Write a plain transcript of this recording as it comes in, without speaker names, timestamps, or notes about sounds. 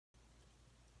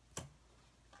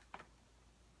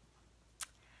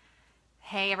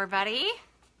Hey everybody,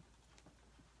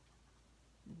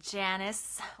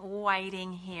 Janice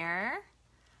Whiting here.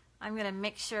 I'm going to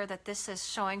make sure that this is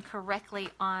showing correctly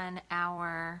on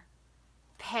our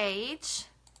page,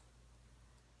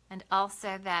 and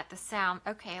also that the sound,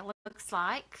 okay, it looks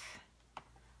like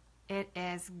it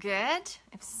is good.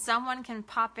 If someone can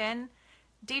pop in.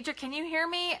 Deidre, can you hear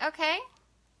me okay?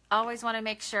 Always want to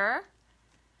make sure.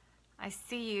 I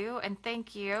see you and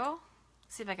thank you.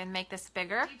 See if I can make this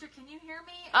bigger. Deidre, can you hear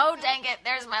me? Oh, dang it.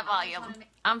 There's my volume.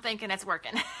 I'm thinking it's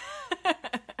working.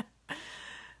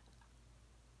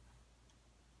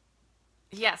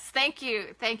 Yes, thank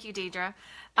you. Thank you, Deidre.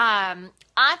 I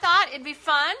thought it'd be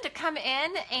fun to come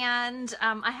in and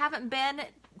I haven't been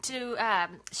to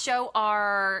show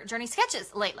our journey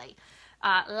sketches lately.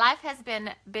 Life has been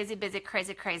busy, busy,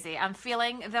 crazy, crazy. I'm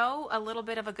feeling, though, a little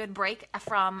bit of a good break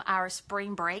from our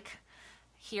spring break.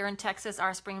 Here in Texas,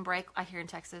 our spring break, here in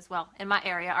Texas, well, in my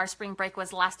area, our spring break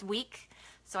was last week.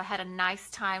 So I had a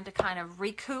nice time to kind of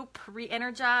recoup,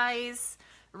 re-energize,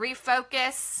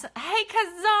 refocus. Hey,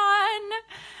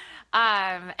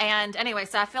 Kazan! And anyway,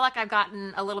 so I feel like I've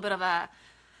gotten a little bit of a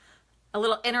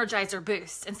little energizer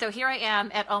boost. And so here I am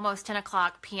at almost 10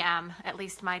 o'clock p.m., at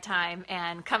least my time,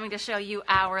 and coming to show you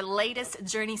our latest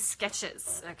journey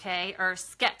sketches, okay, or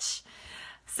sketch.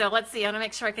 So let's see, I want to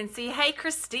make sure I can see. Hey,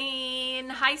 Christine.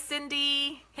 Hi,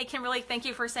 Cindy. Hey, Kimberly, thank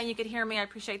you for saying you could hear me. I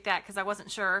appreciate that because I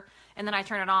wasn't sure. And then I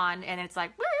turn it on and it's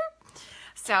like, woo!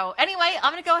 So anyway,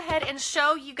 I'm going to go ahead and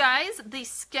show you guys the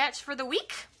sketch for the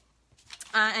week.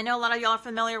 I know a lot of y'all are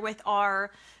familiar with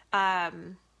our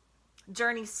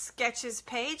Journey Sketches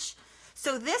page.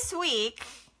 So this week,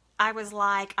 I was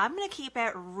like, I'm going to keep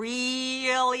it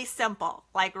really simple,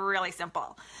 like really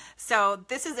simple. So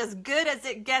this is as good as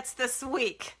it gets this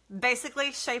week.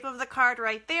 Basically, shape of the card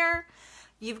right there.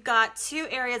 You've got two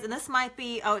areas, and this might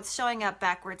be, oh, it's showing up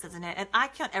backwards, isn't it? And I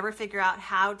can't ever figure out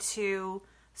how to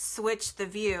switch the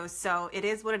view, so it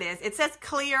is what it is. It says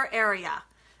clear area.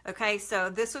 Okay,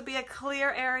 so this would be a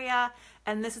clear area,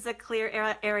 and this is a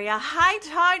clear area. Hi,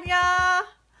 Tanya.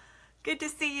 Good to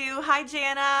see you. Hi,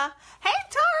 Jana. Hey,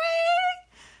 Tori.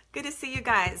 Good to see you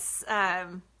guys.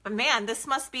 Man, this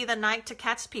must be the night to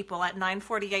catch people at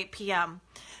 9:48 p.m.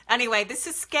 Anyway, this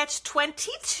is sketch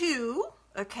 22,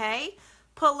 okay?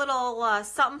 Put a little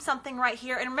something right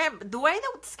here. And remember, the way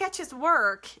that sketches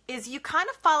work is you kind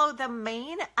of follow the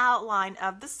main outline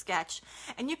of the sketch,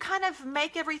 and you kind of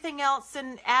make everything else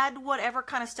and add whatever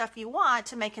kind of stuff you want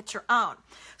to make it your own.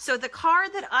 So the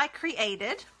card that I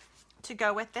created to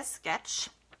go with this sketch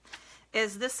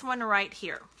is this one right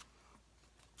here.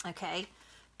 Okay,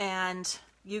 and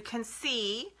you can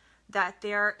see that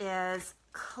there is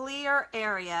clear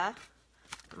area,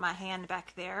 my hand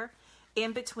back there,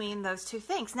 in between those two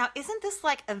things. Now, isn't this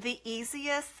like the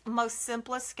easiest, most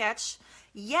simplest sketch?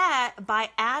 Yet,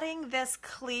 by adding this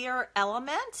clear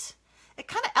element, it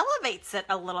kind of elevates it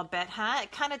a little bit, huh?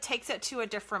 It kind of takes it to a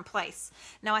different place.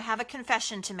 Now, I have a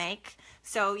confession to make.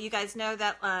 So you guys know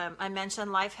that I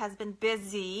mentioned life has been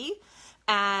busy.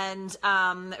 And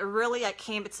really,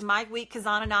 it's my week.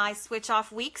 Kazan and I switch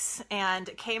off weeks, and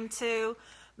it came to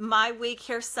my week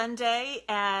here Sunday,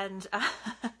 and I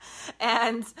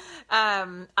had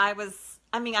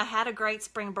a great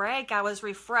spring break. I was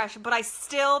refreshed, but I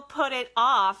still put it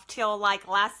off till like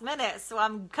last minute. So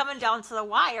I'm coming down to the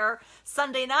wire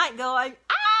Sunday night going,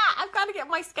 I've got to get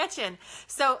my sketch in.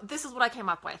 So this is what I came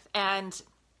up with, and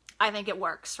I think it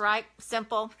works, right?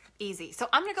 Simple, easy. So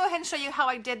I'm going to go ahead and show you how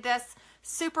I did this.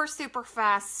 Super, super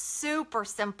fast, super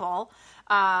simple.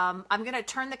 I'm going to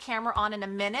turn the camera on in a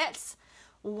minute.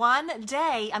 One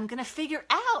day, I'm going to figure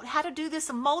out how to do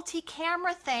this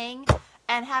multi-camera thing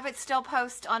and have it still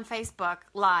post on Facebook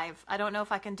live. I don't know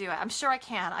if I can do it. I'm sure I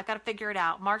can. I've got to figure it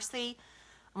out. Marcy,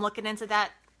 I'm looking into that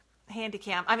Manny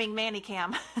cam.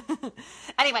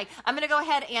 Anyway, I'm going to go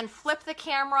ahead and flip the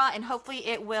camera, and hopefully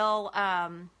it will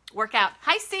work out.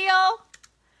 Hi, Seal.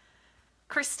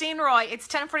 Christine Roy, it's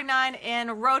 10:49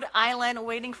 in Rhode Island,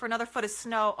 waiting for another foot of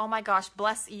snow. Oh my gosh,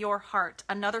 bless your heart.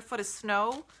 Another foot of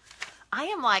snow. I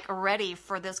am like ready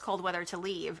for this cold weather to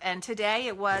leave. And today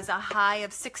it was a high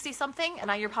of 60 something. And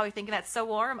now you're probably thinking that's so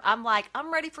warm. I'm like,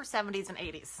 I'm ready for 70s and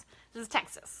 80s. This is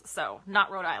Texas, so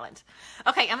not Rhode Island.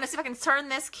 Okay, I'm gonna see if I can turn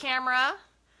this camera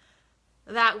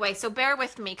that way. So bear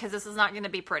with me because this is not gonna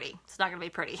be pretty. It's not gonna be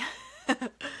pretty.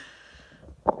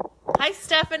 Hi,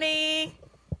 Stephanie.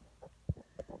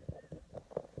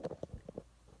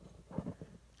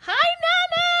 Hi,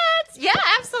 Nanette! Yeah,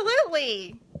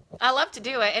 absolutely. I love to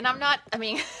do it, and I'm not,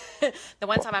 the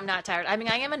one time I'm not tired. I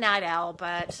am a night owl,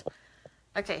 but,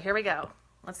 okay, here we go.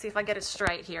 Let's see if I get it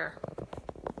straight here.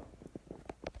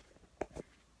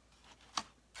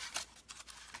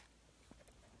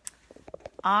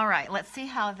 All right, let's see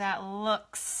how that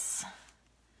looks.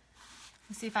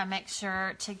 Let's see if I make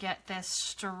sure to get this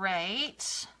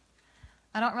straight.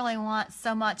 I don't really want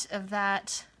so much of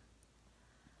that.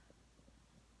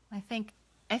 I think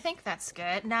that's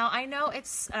good. Now, I know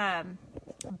it's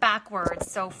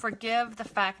backwards, so forgive the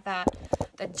fact that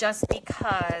the just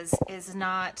because is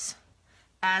not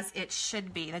as it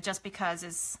should be. The just because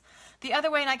is the other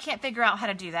way, and I can't figure out how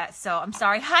to do that, so I'm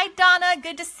sorry. Hi, Donna.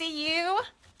 Good to see you.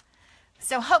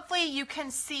 So hopefully you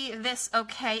can see this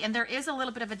okay, and there is a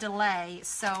little bit of a delay,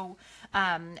 so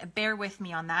bear with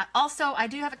me on that. Also, I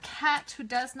do have a cat who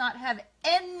does not have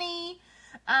any,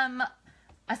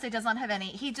 I say does not have any,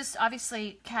 he just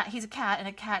obviously, he's a cat, and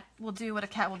a cat will do what a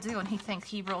cat will do, and he thinks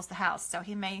he rules the house, so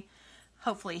he may,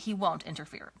 hopefully he won't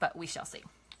interfere, but we shall see.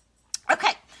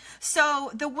 Okay, so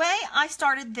the way I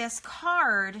started this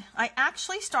card, I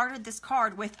actually started this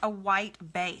card with a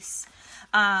white base.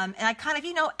 And I kind of,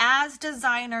 you know, as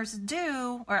designers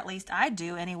do, or at least I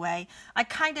do anyway, it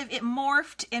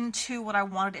morphed into what I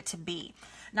wanted it to be.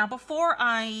 Now, before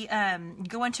I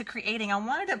go into creating, I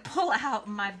wanted to pull out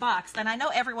my box, and I know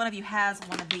every one of you has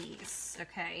one of these,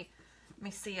 okay? Let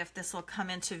me see if this will come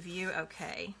into view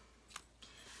okay.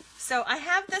 So I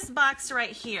have this box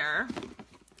right here,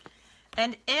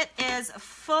 and it is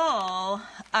full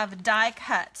of die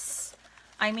cuts.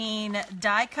 I mean,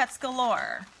 die cuts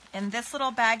galore. In this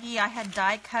little baggie, I had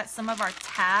die cut some of our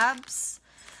tabs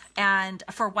and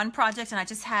for one project, and I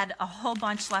just had a whole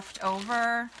bunch left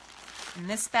over. In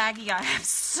this baggie, I have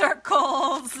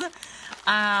circles.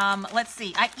 Let's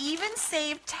see. I even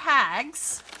saved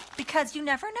tags because you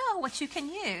never know what you can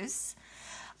use.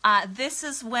 This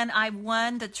is when I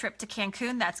won the trip to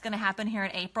Cancun. That's going to happen here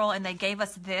in April, and they gave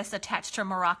us this attached to a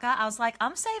maraca. I was like,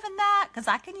 I'm saving that because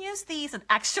I can use these, and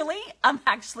actually, I'm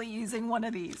actually using one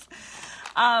of these.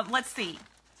 Let's see.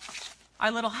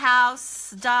 Our little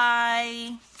house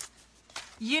die.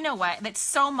 You know what? That's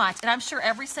so much. And I'm sure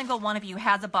every single one of you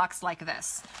has a box like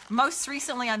this. Most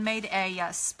recently, I made a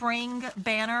spring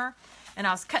banner. And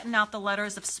I was cutting out the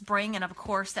letters of spring. And of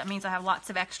course, that means I have lots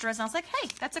of extras. And I was like, hey,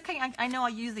 that's okay. I know I'll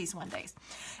use these one day.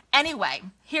 Anyway,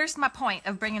 here's my point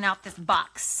of bringing out this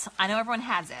box. I know everyone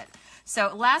has it.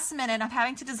 So last minute, I'm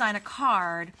having to design a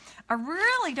card. I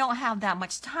really don't have that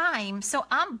much time, so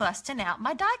I'm busting out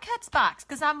my die cuts box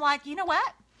because I'm like, you know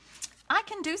what? I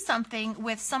can do something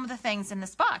with some of the things in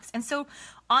this box. And so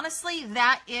honestly,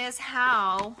 that is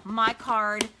how my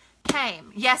card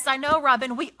came. Yes, I know,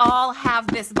 Robin, we all have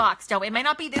this box, don't we? It may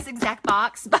not be this exact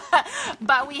box,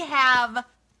 but we have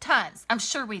tons. I'm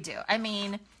sure we do. I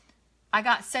mean, I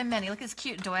got so many. Look at this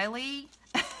cute doily.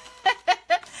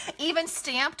 Even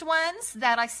stamped ones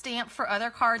that I stamped for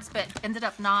other cards but ended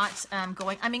up not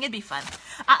going. I mean, it'd be fun.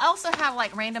 I also have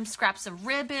like random scraps of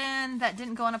ribbon that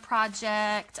didn't go on a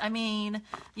project. I mean,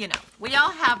 you know, we all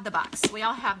have the box. We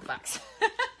all have the box.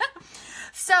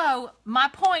 So my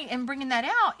point in bringing that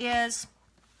out is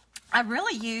I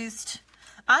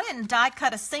didn't die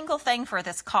cut a single thing for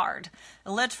this card.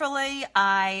 Literally,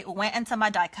 I went into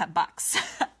my die cut box.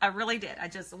 I really did. I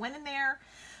just went in there,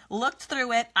 looked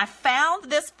through it. I found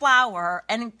this flower,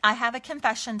 and I have a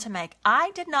confession to make.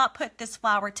 I did not put this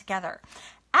flower together.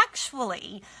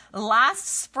 Actually, last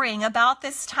spring, about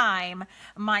this time,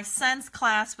 my son's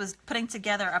class was putting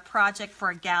together a project for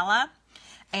a gala,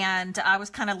 and I was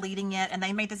kind of leading it, and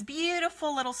they made this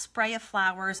beautiful little spray of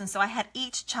flowers, and so I had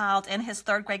each child in his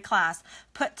 3rd grade class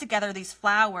put together these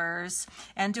flowers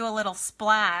and do a little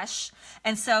splash.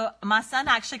 And so my son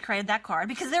actually created that card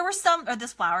because there were some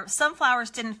flowers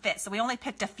didn't fit, so we only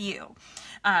picked a few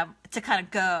to kind of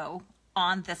go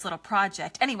on this little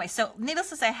project. Anyway, so needless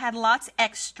to say, I had lots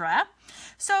extra,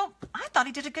 so I thought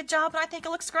he did a good job, and I think it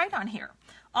looks great on here.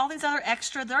 All these other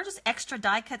extra, they're just extra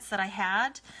die cuts that I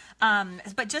had.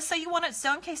 But just so you want it,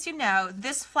 so in case you know,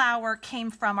 this flower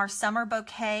came from our summer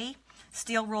bouquet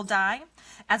steel rule die,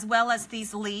 as well as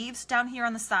these leaves down here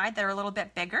on the side that are a little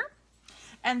bit bigger.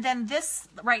 And then this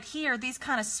right here, these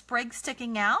kind of sprigs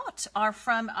sticking out are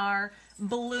from our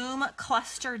bloom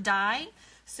cluster die.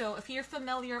 So if you're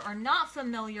familiar or not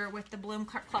familiar with the bloom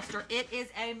cluster, it is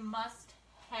a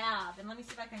must-have. And let me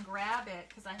see if I can grab it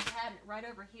because I had it right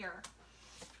over here.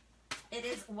 It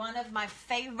is one of my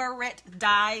favorite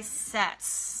die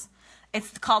sets.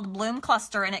 It's called Bloom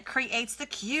Cluster, and it creates the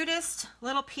cutest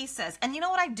little pieces. And you know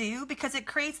what I do? Because it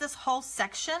creates this whole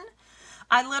section,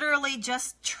 I literally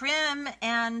just trim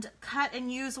and cut and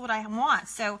use what I want.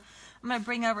 So I'm going to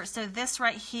bring over, so this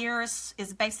right here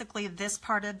is basically this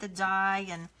part of the die,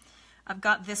 and I've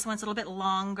got this one's a little bit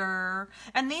longer.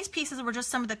 And these pieces were just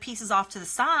some of the pieces off to the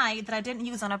side that I didn't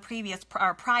use on a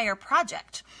prior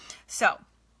project. So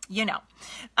you know,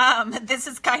 this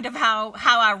is kind of how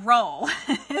I roll.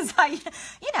 Is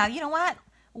you know what?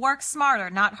 Work smarter,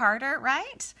 not harder,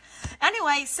 right?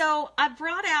 Anyway, so I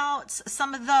brought out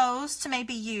some of those to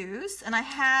maybe use, and I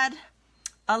had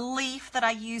a leaf that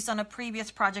I used on a previous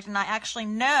project, and I actually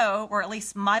know, or at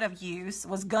least might have used,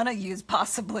 was gonna use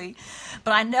possibly,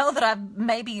 but I know that I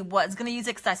maybe was gonna use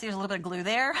it because I see there's a little bit of glue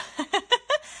there.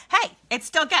 Hey, it's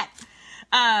still good.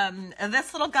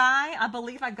 This little guy, I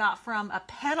believe I got from a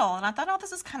petal, and I thought, oh,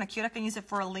 this is kind of cute. I can use it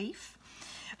for a leaf.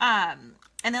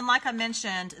 And then, like I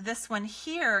mentioned, this one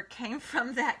here came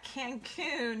from that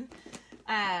Cancun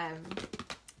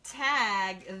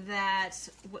tag that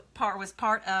was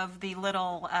part of the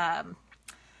little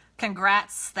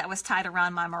congrats that was tied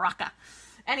around my maraca.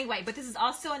 Anyway, but this is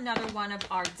also another one of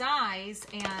our dies,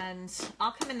 and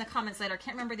I'll come in the comments later. I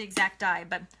can't remember the exact die,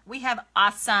 but we have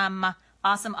awesome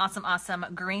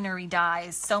greenery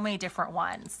dies, so many different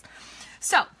ones.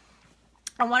 So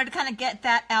I wanted to kind of get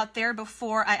that out there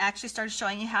before I actually started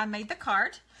showing you how I made the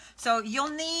card. So you'll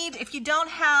need, if you don't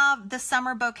have the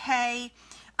summer bouquet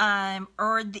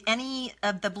or any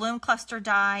of the bloom cluster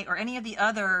die or any of the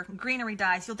other greenery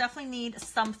dies, you'll definitely need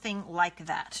something like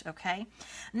that, okay?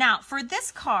 Now, for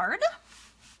this card,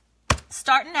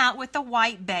 starting out with the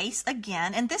white base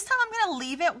again, and this time I'm going to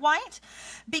leave it white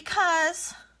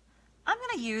because I'm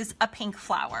going to use a pink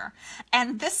flower.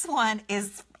 And this one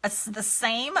is the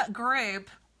same group,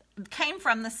 came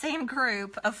from the same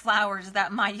group of flowers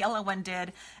that my yellow one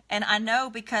did. And I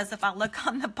know because if I look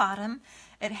on the bottom,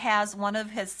 it has one of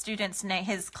his students' name,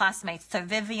 his classmates. So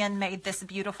Vivian made this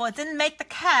beautiful. It didn't make the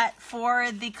cut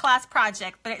for the class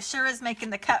project, but it sure is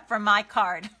making the cut for my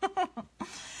card.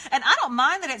 And I don't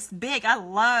mind that it's big. I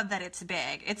love that it's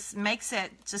big. It makes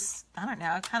it just, I don't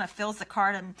know, it kind of fills the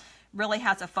card and really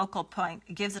has a focal point.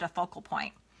 It gives it a focal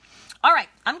point. All right,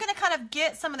 I'm going to kind of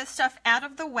get some of this stuff out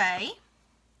of the way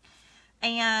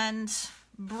and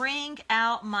bring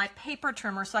out my paper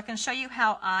trimmer so I can show you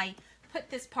how I put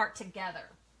this part together.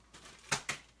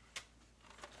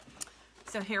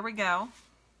 So here we go.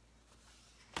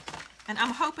 And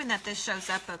I'm hoping that this shows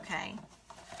up okay.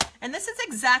 And this is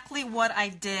exactly what I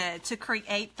did to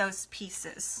create those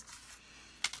pieces.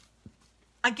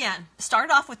 Again,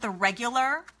 started off with the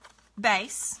regular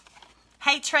base.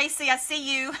 Hey Tracy, I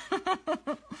see you.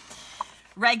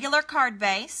 Regular card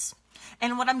base.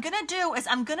 And what I'm going to do is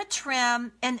I'm going to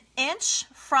trim 1 inch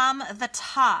from the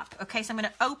top. Okay, so I'm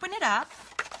going to open it up.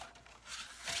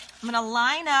 I'm going to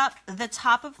line up the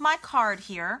top of my card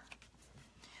here.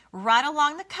 Right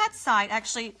along the cut side.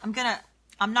 Actually, I'm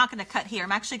not going to cut here.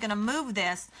 I'm actually going to move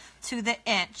this to the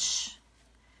inch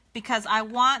because I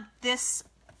want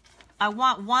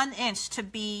 1 inch to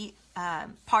be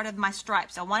part of my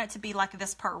stripes. I want it to be like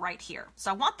this part right here. So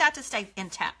I want that to stay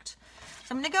intact.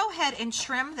 So I'm going to go ahead and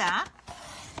trim that.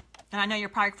 And I know you're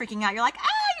probably freaking out. You're like,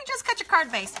 you just cut your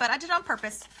card base, but I did it on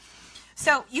purpose.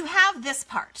 So you have this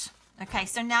part. Okay,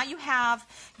 so now you have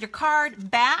your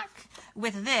card back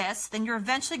with this. Then you're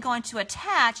eventually going to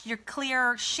attach your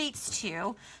clear sheets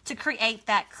to create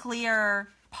that clear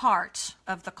part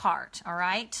of the card. All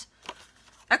right?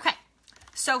 Okay,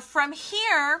 so from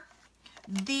here,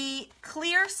 the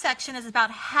clear section is about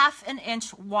 1/2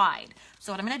 inch wide.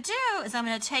 So what I'm going to do is I'm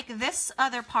going to take this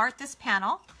other part, this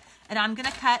panel, and I'm going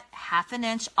to cut 1/2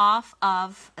 inch off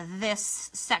of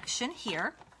this section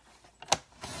here.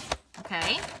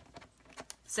 Okay.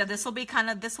 So this will be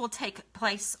this will take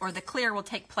place, or the clear will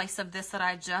take place of this that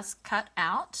I just cut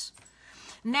out.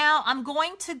 Now I'm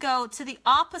going to go to the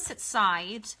opposite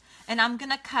side and I'm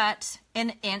going to cut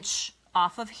 1 inch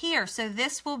off of here. So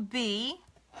this will be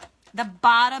the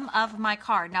bottom of my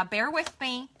card. Now bear with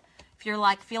me. If you're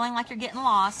like feeling like you're getting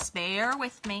lost, bear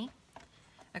with me.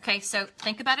 Okay, so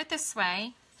think about it this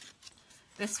way.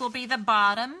 This will be the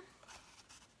bottom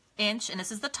inch, and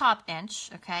this is the top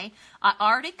inch, okay? I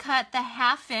already cut the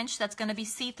 1/2 inch that's going to be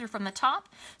see-through from the top,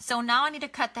 so now I need to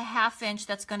cut the 1/2 inch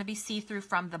that's going to be see-through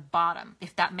from the bottom,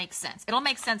 if that makes sense. It'll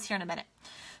make sense here in a minute.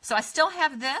 So I still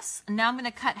have this, and now I'm going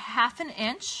to cut 1/2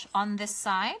 inch on this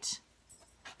side.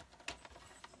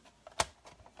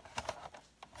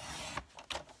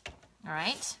 All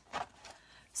right.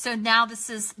 So now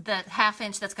this is the 1/2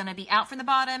 inch that's going to be out from the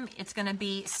bottom. It's going to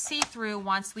be see-through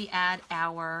once we add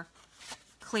our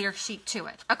clear sheet to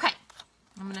it. Okay,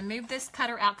 I'm going to move this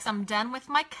cutter out because I'm done with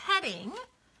my cutting.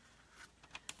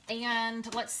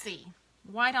 And let's see,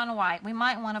 white on white. We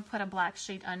might want to put a black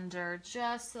sheet under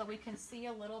just so we can see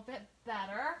a little bit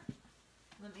better.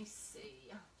 Let me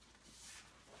see.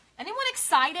 Anyone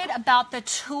excited about the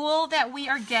tool that we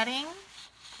are getting?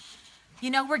 You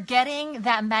know, we're getting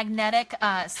that magnetic,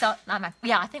 yeah,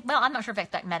 I think, well, I'm not sure if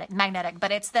it's magnetic,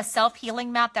 but it's the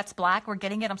self-healing mat that's black. We're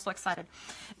getting it. I'm so excited.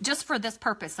 Just for this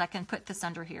purpose, I can put this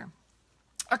under here.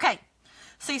 Okay,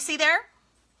 so you see there?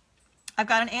 I've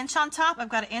got 1 inch on top. I've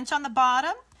got 1 inch on the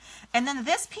bottom. And then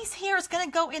this piece here is going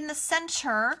to go in the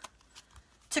center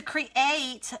to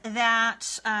create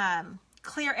that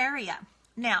clear area.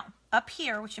 Now, up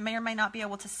here, which you may or may not be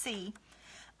able to see,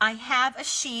 I have a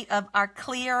sheet of our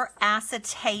clear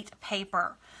acetate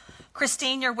paper.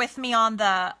 Christine, you're with me on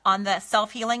the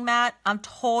self-healing mat. I'm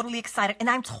totally excited. And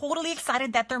I'm totally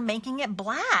excited that they're making it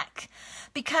black.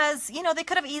 Because, you know, they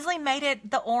could have easily made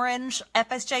it the orange,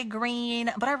 FSJ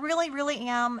green. But I really, really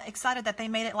am excited that they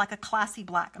made it like a classy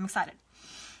black. I'm excited.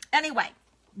 Anyway,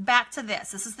 back to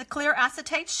this. This is the clear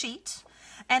acetate sheet.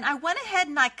 And I went ahead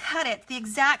and I cut it the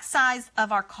exact size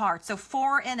of our card. So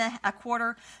 4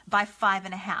 1/4 by 5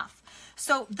 1/2.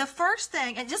 So the first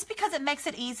thing, and just because it makes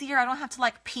it easier, I don't have to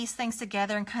like piece things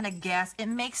together and kind of guess. It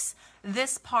makes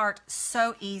this part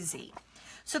so easy.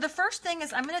 So the first thing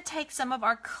is I'm going to take some of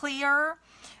our clear,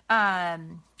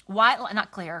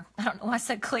 not clear, I don't know why I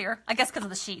said clear, I guess because of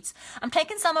the sheets. I'm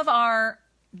taking some of our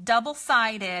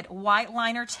double-sided white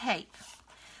liner tape.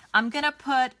 I'm going to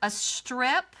put a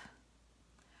strip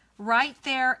right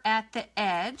there at the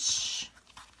edge,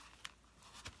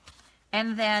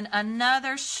 and then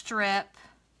another strip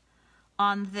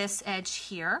on this edge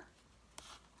here.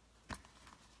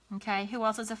 Okay, who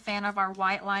else is a fan of our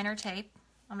white liner tape?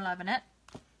 I'm loving it.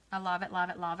 I love it, love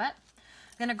it, love it.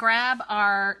 I'm gonna grab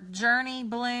our Journey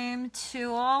Bloom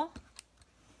tool,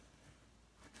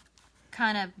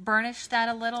 kind of burnish that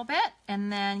a little bit,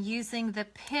 and then using the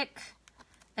pick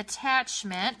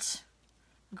attachment,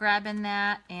 grabbing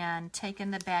that and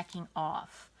taking the backing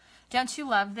off. Don't you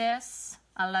love this?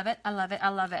 I love it, I love it, I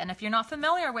love it. And if you're not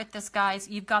familiar with this, guys,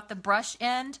 you've got the brush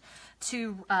end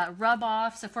to rub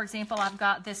off. So for example, I've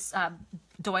got this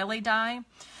doily dye.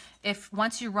 If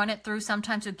once you run it through,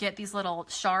 sometimes you'll get these little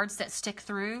shards that stick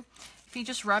through. If you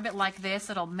just rub it like this,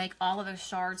 it'll make all of those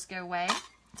shards go away.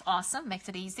 It's awesome, makes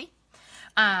it easy.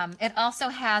 It also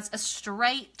has a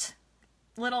straight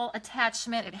little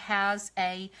attachment. It has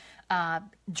a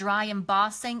dry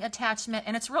embossing attachment,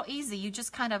 and it's real easy. You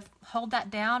just kind of hold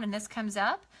that down and this comes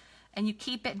up, and you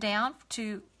keep it down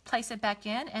to place it back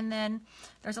in, and then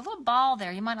there's a little ball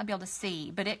there. You might not be able to see,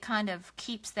 but it kind of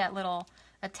keeps that little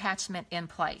attachment in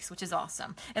place, which is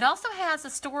awesome. It also has a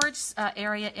storage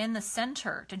area in the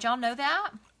center. Did y'all know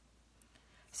that?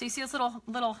 So you see those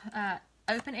little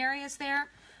open areas there?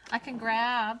 I can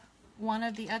grab one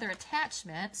of the other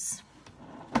attachments,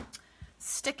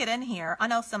 stick it in here. I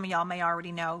know some of y'all may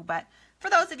already know, but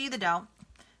for those of you that don't,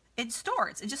 it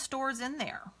stores. It just stores in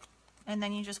there. And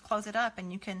then you just close it up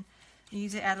and you can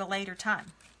use it at a later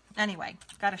time. Anyway,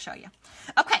 gotta show you.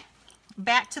 Okay,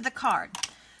 back to the card.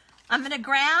 I'm gonna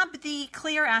grab the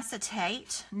clear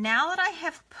acetate. Now that I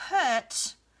have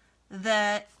put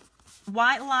the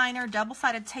white liner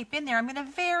double-sided tape in there, I'm gonna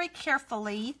very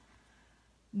carefully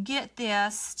get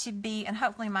this to be, and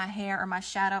hopefully my hair or my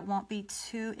shadow won't be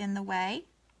too in the way.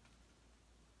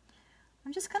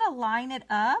 I'm just going to line it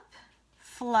up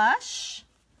flush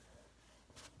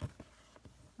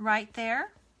right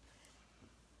there.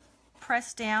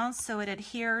 Press down so it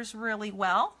adheres really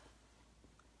well.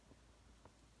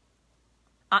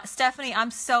 Stephanie,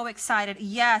 I'm so excited.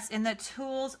 Yes, and the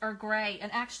tools are great. And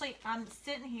actually, I'm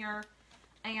sitting here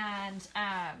and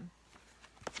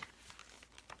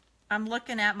I'm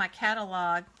looking at my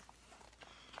catalog,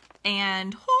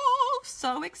 and oh,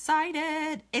 so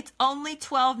excited. It's only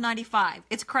 $12.95.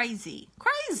 It's crazy.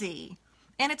 Crazy.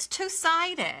 And it's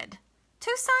two-sided.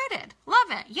 Two-sided. Love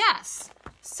it. Yes.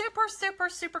 Super, super,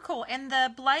 super cool. And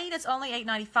the blade is only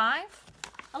 $8.95. I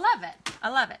love it. I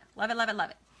love it. Love it, love it, love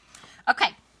it.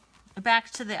 Okay.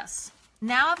 Back to this.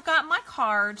 Now I've got my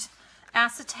card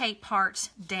acetate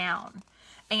part down.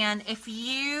 And if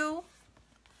you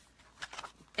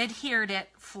adhered it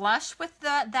flush with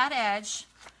that edge,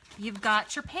 you've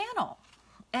got your panel,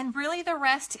 and really the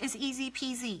rest is easy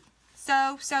peasy.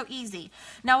 So easy.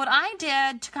 Now what I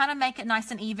did to kind of make it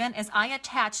nice and even is I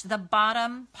attached the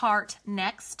bottom part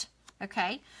next.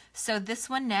 Okay, so this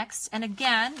one next, and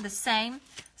again the same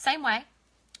way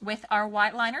with our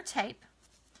white liner tape.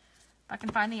 If I can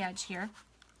find the edge here,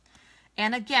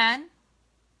 and again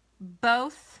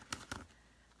both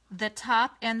the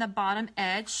top and the bottom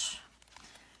edge.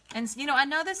 And you know, I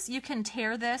know this, you can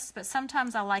tear this, but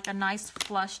sometimes I like a nice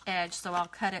flush edge, so I'll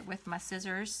cut it with my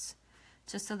scissors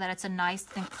just so that it's a nice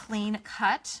and clean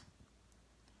cut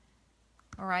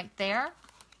right there.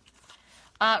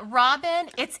 Robin,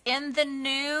 it's in the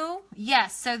new,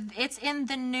 yes, so it's in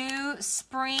the new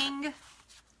spring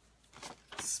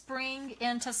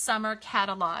into summer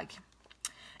catalog.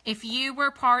 If you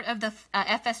were part of the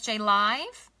FSJ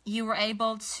Live, you were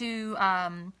able to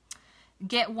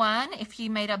get one if you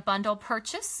made a bundle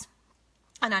purchase.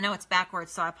 And I know it's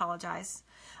backwards, so I apologize.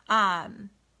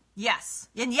 Yes,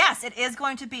 and yes, it is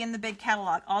going to be in the big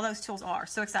catalog. All those tools are.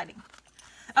 So exciting.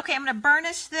 Okay, I'm going to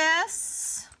burnish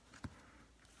this.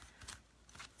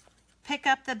 Pick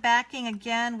up the backing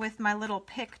again with my little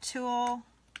pick tool.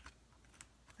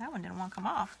 That one didn't want to come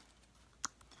off.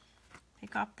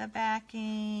 Pick up the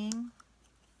backing.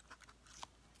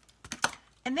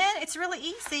 And then it's really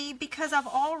easy because I've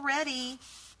already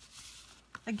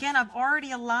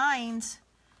aligned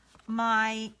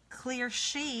my clear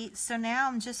sheet. So now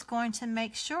I'm just going to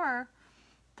make sure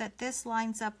that this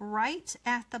lines up right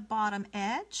at the bottom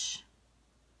edge,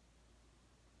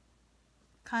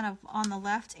 kind of on the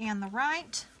left and the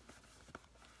right.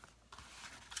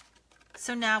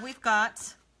 So now we've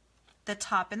got the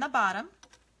top and the bottom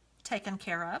taken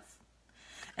care of.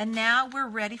 And now we're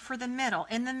ready for the middle.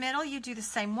 In the middle, you do the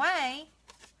same way.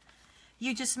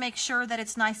 You just make sure that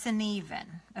it's nice and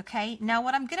even, okay? Now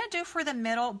what I'm gonna do for the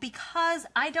middle, because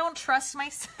I don't trust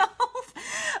myself,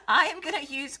 I am gonna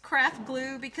use craft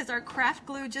glue because our craft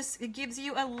glue it gives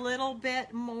you a little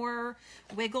bit more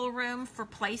wiggle room for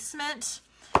placement.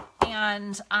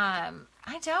 And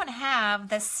I don't have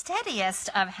the steadiest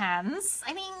of hands.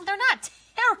 I mean, they're not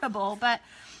terrible, but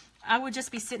I would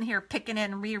just be sitting here picking it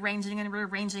and rearranging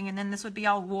and then this would be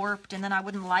all warped and then I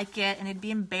wouldn't like it and it'd be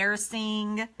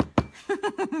embarrassing.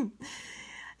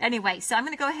 Anyway, so I'm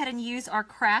going to go ahead and use our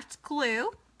craft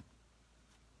glue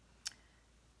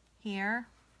here.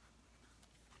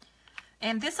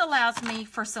 And this allows me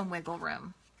for some wiggle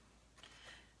room.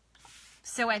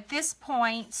 So at this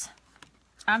point,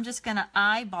 I'm just going to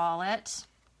eyeball it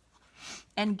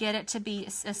and get it to be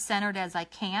as centered as I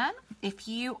can. If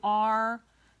you are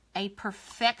a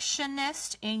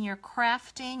perfectionist in your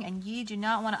crafting and you do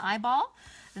not want to eyeball,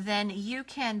 then you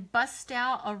can bust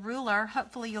out a ruler.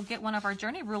 Hopefully you'll get one of our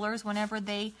Journey rulers whenever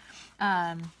they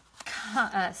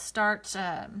start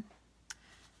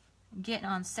getting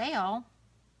on sale.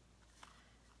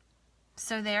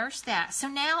 So there's that. So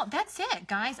now that's it,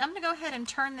 guys. I'm going to go ahead and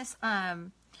turn this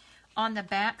on the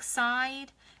back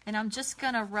side, and I'm just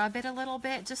going to rub it a little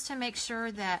bit just to make sure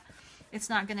that it's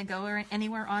not going to go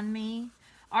anywhere on me.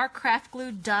 Our craft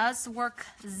glue does work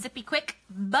zippy quick,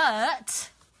 but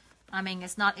I mean,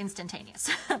 it's not instantaneous,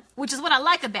 which is what I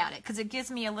like about it because it gives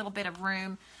me a little bit of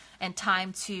room and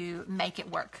time to make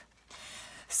it work.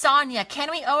 Sonia,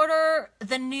 can we order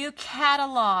the new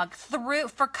catalog for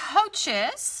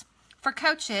coaches? For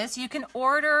coaches, you can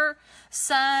order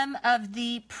some of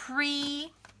the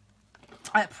pre-order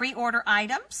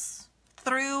items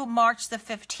through March the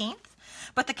 15th.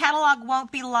 But the catalog won't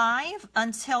be live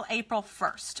until April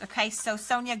 1st. Okay, so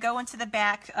Sonia, go into the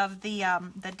back of the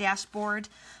dashboard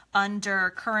under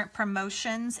current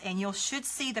promotions, and you should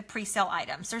see the pre-sale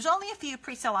items. There's only a few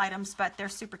pre-sale items, but they're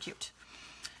super cute.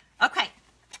 Okay,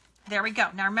 there we go.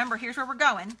 Now remember, here's where we're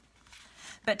going.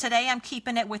 But today I'm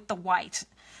keeping it with the white.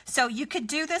 So you could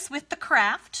do this with the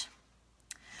craft.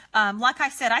 Like I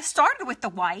said, I started with the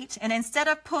white, and instead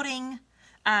of putting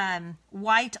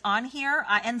white on here,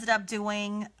 I ended up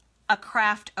doing a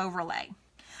craft overlay.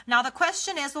 Now the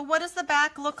question is, well, what does the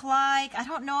back look like? I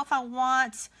don't know if I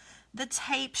want the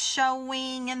tape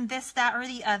showing and this, that, or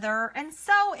the other. And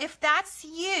so if that's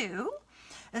you,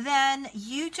 then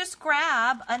you just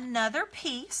grab another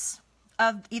piece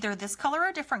of either this color or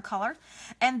a different color.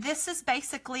 And this is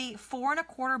basically 4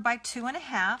 1/4 by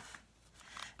 2.5.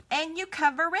 And you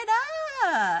cover it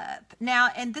up. Now,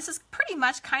 and this is pretty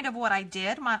much kind of what I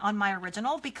did on my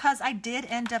original, because I did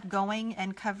end up going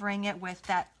and covering it with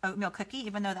that oatmeal cookie,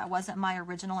 even though that wasn't my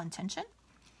original intention.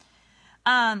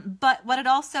 But what it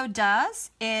also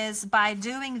does is by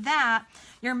doing that,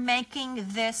 you're making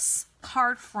this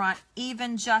card front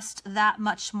even just that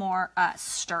much more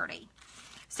sturdy.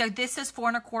 So this is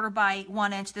 4 1/4 by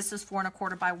 1 inch. This is 4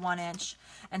 1/4 by 1 inch.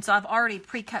 And so I've already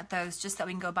pre-cut those just so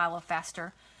we can go by a little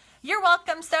faster. You're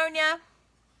welcome, Sonia.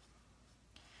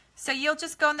 So you'll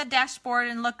just go on the dashboard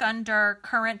and look under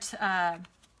current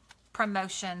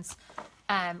promotions,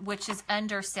 which is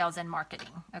under sales and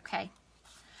marketing, okay?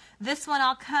 This one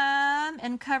I'll come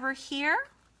and cover here.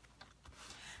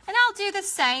 And I'll do the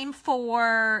same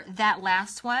for that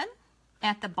last one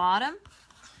at the bottom.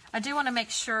 I do want to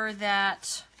make sure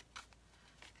that,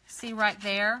 see right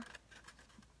there,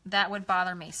 that would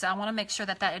bother me. So I want to make sure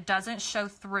that it doesn't show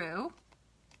through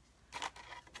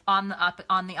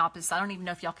on the opposite side. I don't even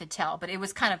know if y'all could tell, but it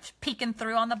was kind of peeking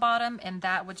through on the bottom, and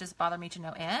that would just bother me to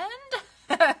no end.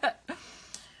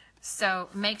 So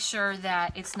make sure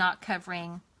that it's not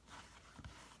covering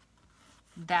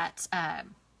that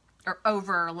or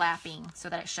overlapping so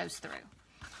that it shows through.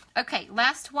 Okay,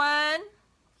 last one.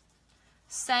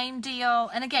 Same deal.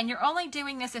 And again, you're only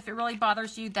doing this if it really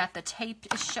bothers you that the tape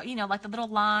is like the little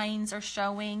lines are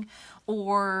showing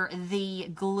or the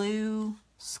glue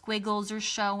squiggles are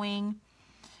showing.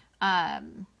 If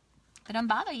they don't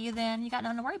bother you, then you got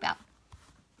nothing to worry about.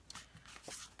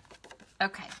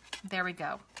 Okay, there we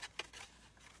go.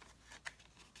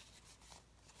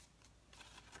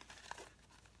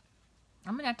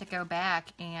 I'm going to have to go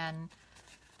back and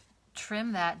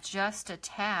trim that just a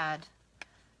tad.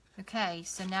 Okay,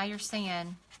 so now you're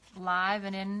seeing live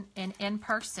and in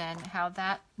person how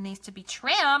that needs to be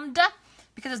trimmed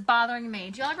because it's bothering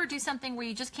me. Do y'all ever do something where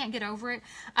you just can't get over it?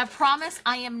 I promise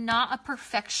I am not a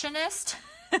perfectionist,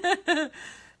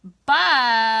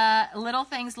 but little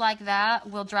things like that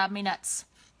will drive me nuts.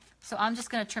 So I'm just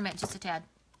going to trim it just a tad,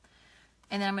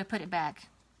 and then I'm going to put it back.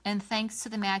 And thanks to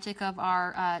the magic of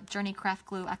our Journey Craft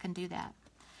Glue, I can do that.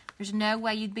 There's no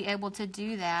way you'd be able to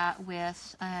do that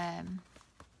with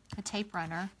a tape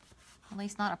runner, at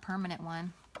least not a permanent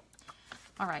one.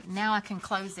 All right, now I can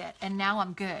close it, and now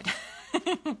I'm good.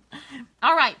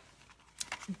 All right,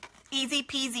 easy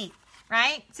peasy,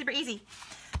 right? Super easy.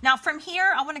 Now from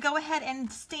here, I want to go ahead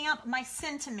and stamp my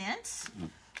sentiment,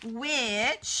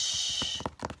 which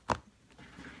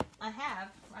I have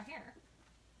right here.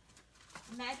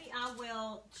 Maybe I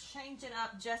will change it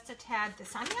up just a tad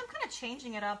this time. I mean, I'm kind of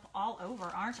changing it up all over,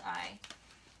 aren't I?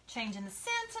 Changing the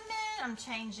sentiment, I'm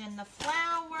changing the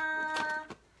flower.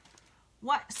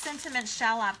 What sentiment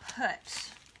shall I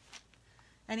put?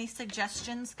 Any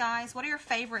suggestions, guys? What are your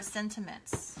favorite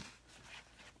sentiments?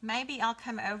 Maybe I'll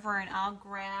come over and I'll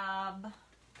grab...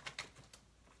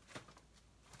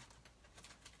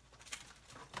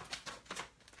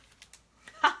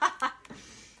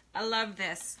 I love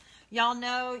this. Y'all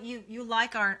know you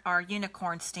like our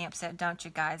unicorn stamp set, don't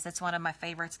you guys? That's one of my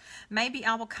favorites. Maybe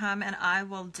I will come and I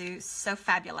will do So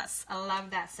Fabulous. I love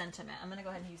that sentiment. I'm going to go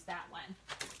ahead and use that one.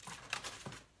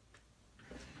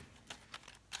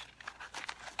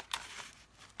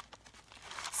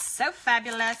 So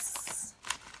Fabulous.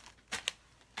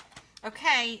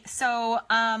 Okay, so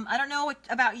I don't know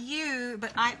about you,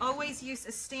 but I always use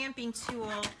a stamping tool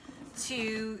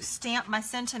to stamp my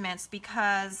sentiments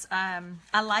because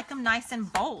I like them nice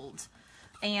and bold,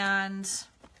 and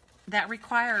that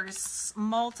requires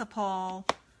multiple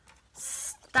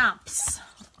stamps,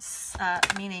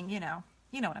 meaning, you know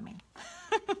what I mean.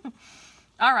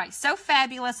 All right, So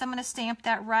Fabulous. I'm going to stamp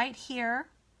that right here.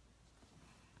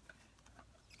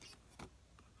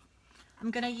 I'm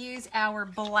going to use our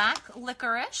black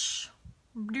licorice.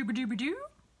 Doo-ba-doo-ba-doo.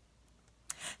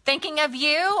 Thinking of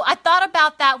You. I thought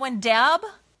about that one, Deb.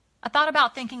 I thought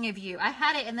about Thinking of You. I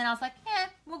had it, and then I was like,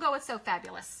 we'll go with So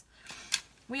Fabulous.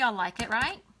 We all like it,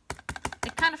 right?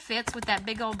 It kind of fits with that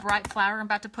big old bright flower I'm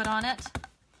about to put on it.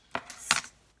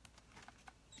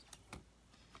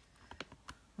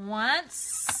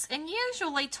 Once, and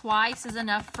usually twice is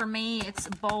enough for me. It's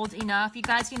bold enough. You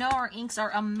guys, you know our inks are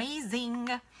amazing.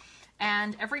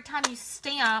 And every time you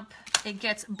stamp, it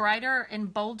gets brighter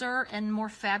and bolder and more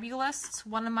fabulous. It's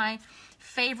one of my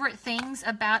favorite things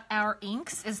about our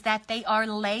inks is that they are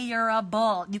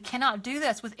layerable. You cannot do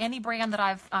this with any brand that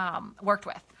I've worked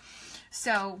with.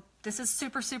 So this is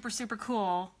super, super, super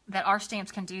cool that our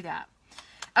stamps can do that.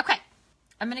 Okay,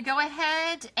 I'm going to go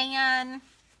ahead and,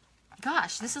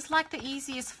 gosh, this is like the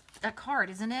easiest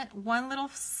card, isn't it? One little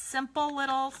simple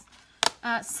little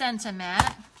sentiment.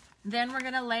 Then we're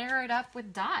going to layer it up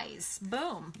with dies.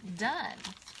 Boom. Done.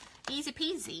 Easy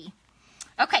peasy.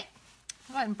 Okay.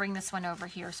 I'll go ahead and bring this one over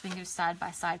here so we can do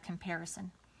side-by-side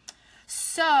comparison.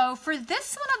 So for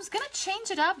this one, I was going to change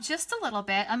it up just a little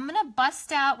bit. I'm going to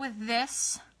bust out with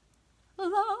this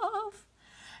love.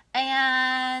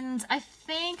 And I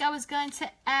think I was going to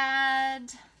add,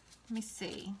 let me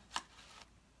see.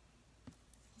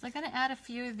 I'm going to add a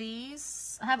few of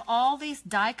these. I have all these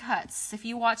die cuts. If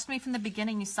you watched me from the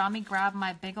beginning, you saw me grab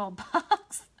my big old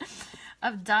box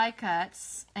of die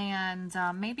cuts. And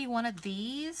maybe one of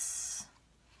these.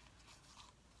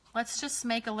 Let's just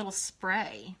make a little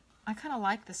spray. I kind of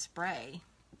like the spray.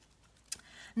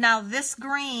 Now this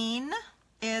green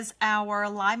is our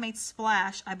Limeade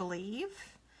Splash, I believe.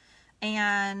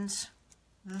 And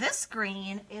this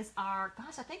green is our,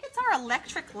 gosh, I think it's our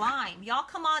Electric Lime. Y'all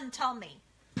come on and tell me.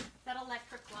 That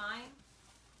Electric Lime.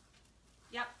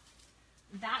 Yep.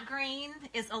 That green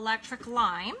is Electric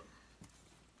Lime.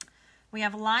 We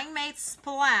have Limeade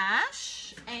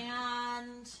Splash,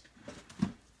 and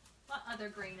what other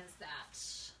green is that?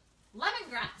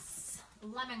 Lemongrass.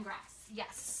 Lemongrass,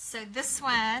 yes. So this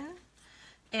one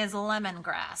is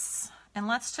lemongrass. And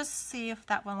let's just see if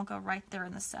that one will go right there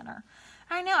in the center.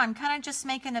 I know, I'm kind of just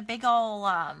making a big old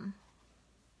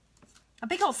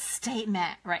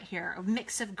statement right here, a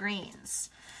mix of greens.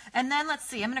 And then let's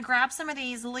see, I'm going to grab some of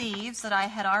these leaves that I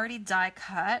had already die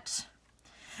cut.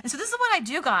 And so this is what I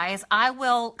do, guys. I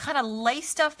will kind of lay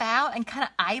stuff out and kind of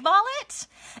eyeball it.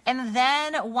 And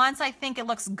then once I think it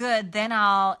looks good, then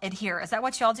I'll adhere. Is that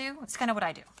what y'all do? It's kind of what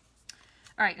I do.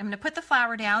 All right, I'm going to put the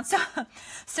flower down.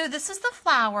 So this is the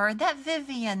flower that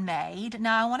Vivian made.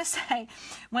 Now, I want to say,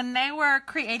 when they were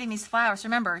creating these flowers,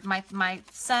 remember, my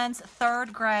son's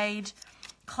 3rd grade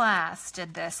class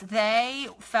did this. They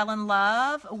fell in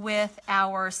love with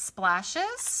our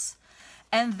splashes,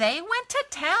 and they went to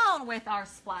town with our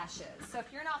splashes. So if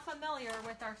you're not familiar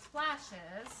with our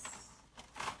splashes,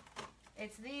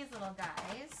 it's these little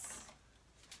guys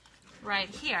right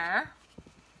here.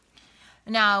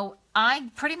 Now,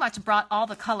 I pretty much brought all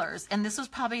the colors, and this was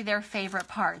probably their favorite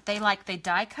part. They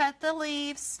die cut the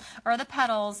leaves or the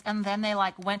petals, and then they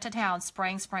went to town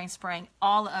spraying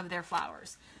all of their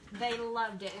flowers. They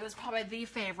loved it. It was probably their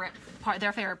favorite part, and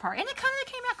it kind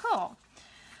of came out cool.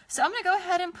 So I'm going to go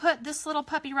ahead and put this little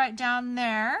puppy right down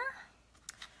there.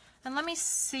 And let me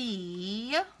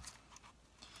see.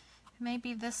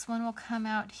 Maybe this one will come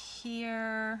out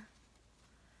here.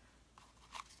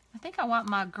 I think I want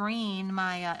my green,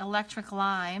 my electric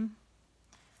lime,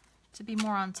 to be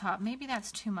more on top. Maybe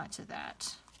that's too much of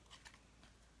that.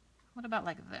 What about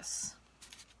like this?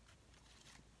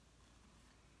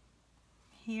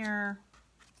 Here,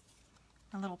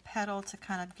 a little petal to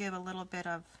kind of give a little bit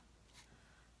of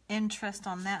interest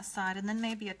on that side, and then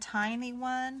maybe a tiny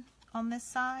one on this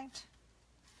side.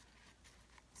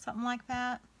 Something like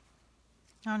that.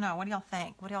 I don't know. What do y'all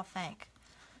think? What do y'all think?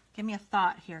 Give me a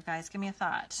thought here, guys. Give me a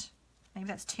thought. Maybe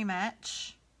that's too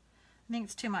much. I think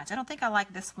it's too much. I don't think I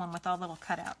like this one with all little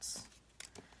cutouts.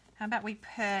 How about we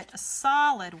put a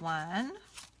solid one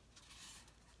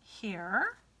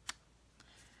here?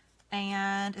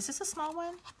 And is this a small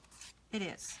one? It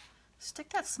is. Stick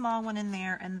that small one in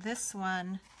there and this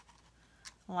one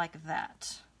like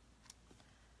that.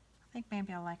 I think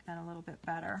maybe I like that a little bit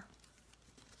better.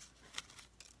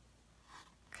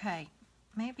 Okay,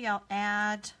 maybe I'll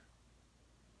add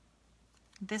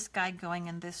this guy going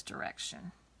in this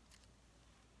direction.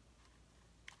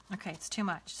 Okay, it's too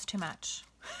much. It's too much.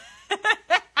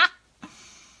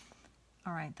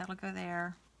 All right, that'll go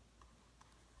there.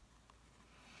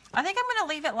 I think I'm going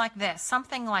to leave it like this,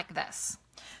 something like this.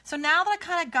 So now that I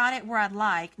kind of got it where I'd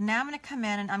like, now I'm going to come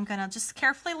in and I'm going to just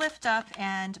carefully lift up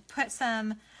and put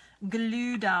some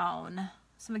glue down.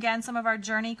 So again, some of our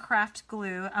Journey Craft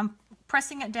glue. I'm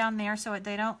pressing it down there so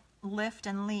they don't lift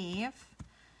and leave.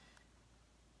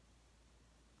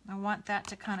 I want that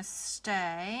to kind of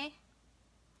stay.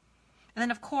 And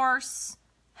then of course,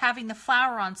 having the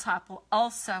flower on top will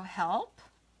also help.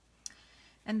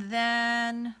 And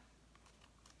then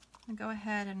I'll go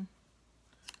ahead and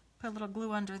put a little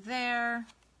glue under there,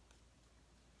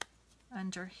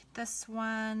 under this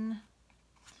one,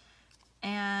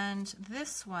 and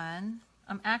this one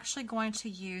I'm actually going to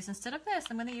use, instead of this,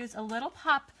 I'm going to use a little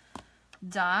pop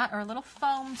dot or a little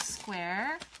foam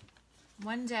square.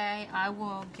 One day I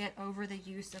will get over the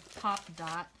use of pop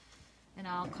dot and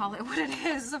I'll call it what it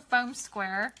is, a foam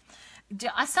square.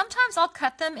 Sometimes I'll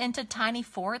cut them into tiny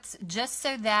fourths just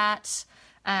so that,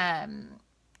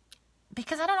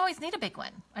 because I don't always need a big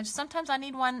one. Sometimes I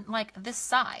need one like this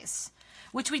size,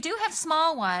 which we do have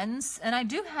small ones, and I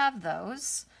do have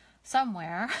those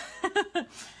somewhere.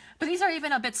 But these are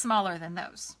even a bit smaller than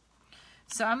those.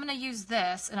 So I'm going to use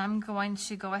this, and I'm going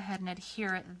to go ahead and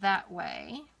adhere it that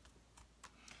way.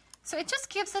 So it just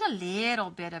gives it a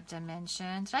little bit of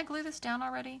dimension. Did I glue this down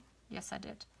already? Yes, I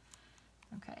did.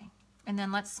 Okay. And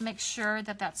then let's make sure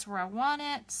that that's where I want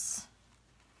it.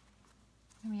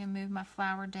 Let me move my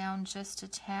flower down just a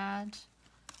tad.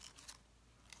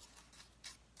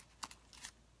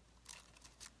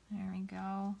 There we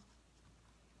go.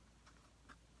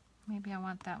 Maybe I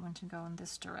want that one to go in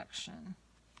this direction.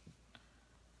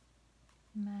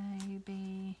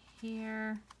 Maybe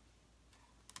here.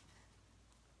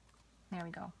 There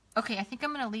we go. Okay, I think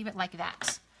I'm going to leave it like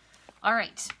that. All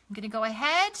right, I'm going to go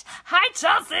ahead. Hi,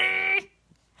 Chelsea!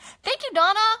 Thank you,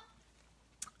 Donna.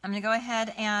 I'm going to go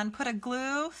ahead and put a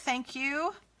glue. Thank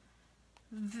you,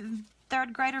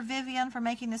 third grader Vivian, for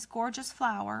making this gorgeous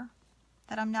flower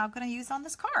that I'm now going to use on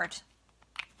this card.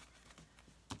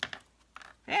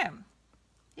 Boom.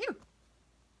 Ew.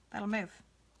 That'll move.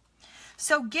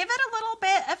 So give it a little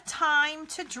bit of time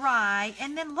to dry,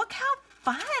 and then look how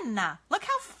fun. Look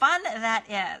how fun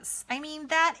that is. I mean,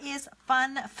 that is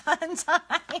fun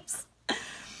times.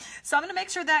 So I'm going to make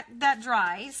sure that that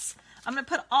dries. I'm going to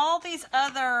put all these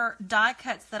other die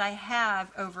cuts that I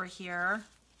have over here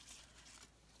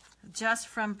just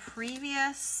from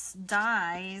previous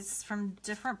dies from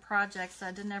different projects that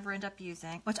I didn't ever end up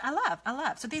using, which I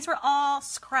love. So these were all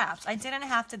scraps. I didn't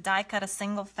have to die cut a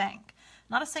single thing.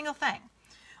 Not a single thing.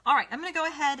 All right, I'm going to go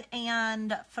ahead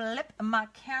and flip my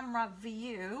camera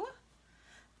view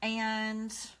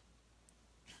and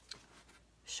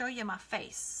show you my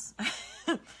face.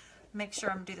 Make sure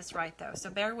I'm going to do this right, though. So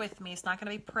bear with me. It's not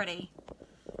going to be pretty.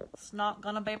 It's not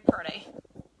going to be pretty.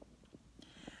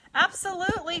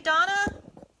 Absolutely, Donna.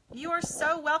 You are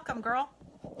so welcome, girl.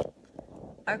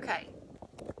 Okay.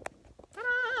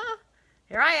 Ta-da!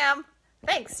 Here I am.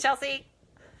 Thanks, Chelsea.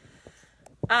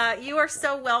 You are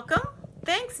so welcome.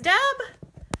 Thanks, Deb.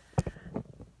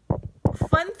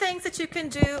 Fun things that you can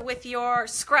do with your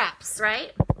scraps,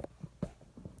 right?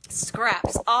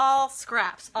 Scraps, all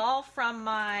from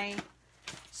my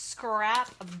scrap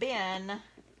bin.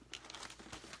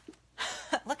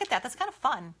 Look at that. That's kind of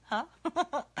fun, huh?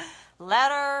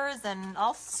 Letters and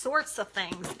all sorts of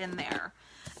things in there.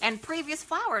 And previous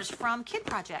flowers from kid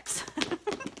projects.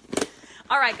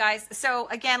 All right, guys. So,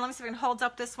 again, let me see if I can hold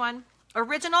up this one.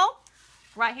 Original,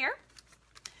 right here.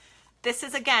 This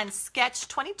is, again, Sketch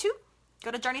 22.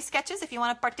 Go to Journey Sketches if you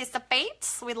want to participate.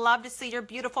 We'd love to see your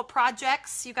beautiful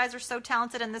projects. You guys are so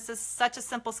talented, and this is such a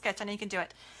simple sketch. I know you can do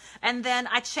it. And then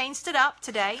I changed it up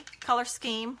today. Color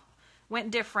scheme went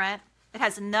different. It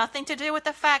has nothing to do with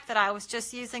the fact that I was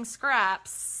just using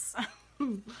scraps.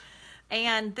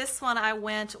 And this one I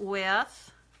went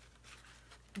with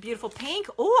beautiful pink.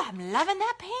 Oh, I'm loving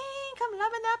that pink. I'm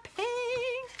loving that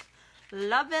pink.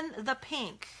 Loving the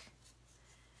pink.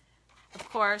 Of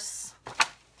course,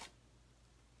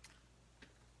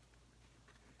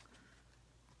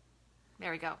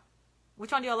 there we go.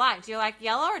 Which one do you like? Do you like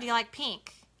yellow or do you like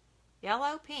pink?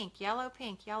 Yellow, pink, yellow,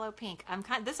 pink, yellow, pink.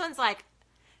 This one's like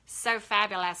so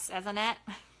fabulous, isn't it?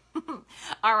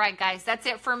 All right, guys, that's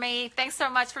it for me. Thanks so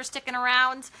much for sticking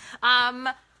around.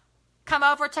 Come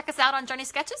over, check us out on Journey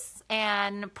Sketches,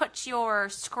 and put your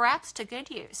scraps to good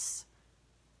use.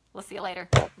 We'll see you later.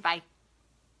 Bye.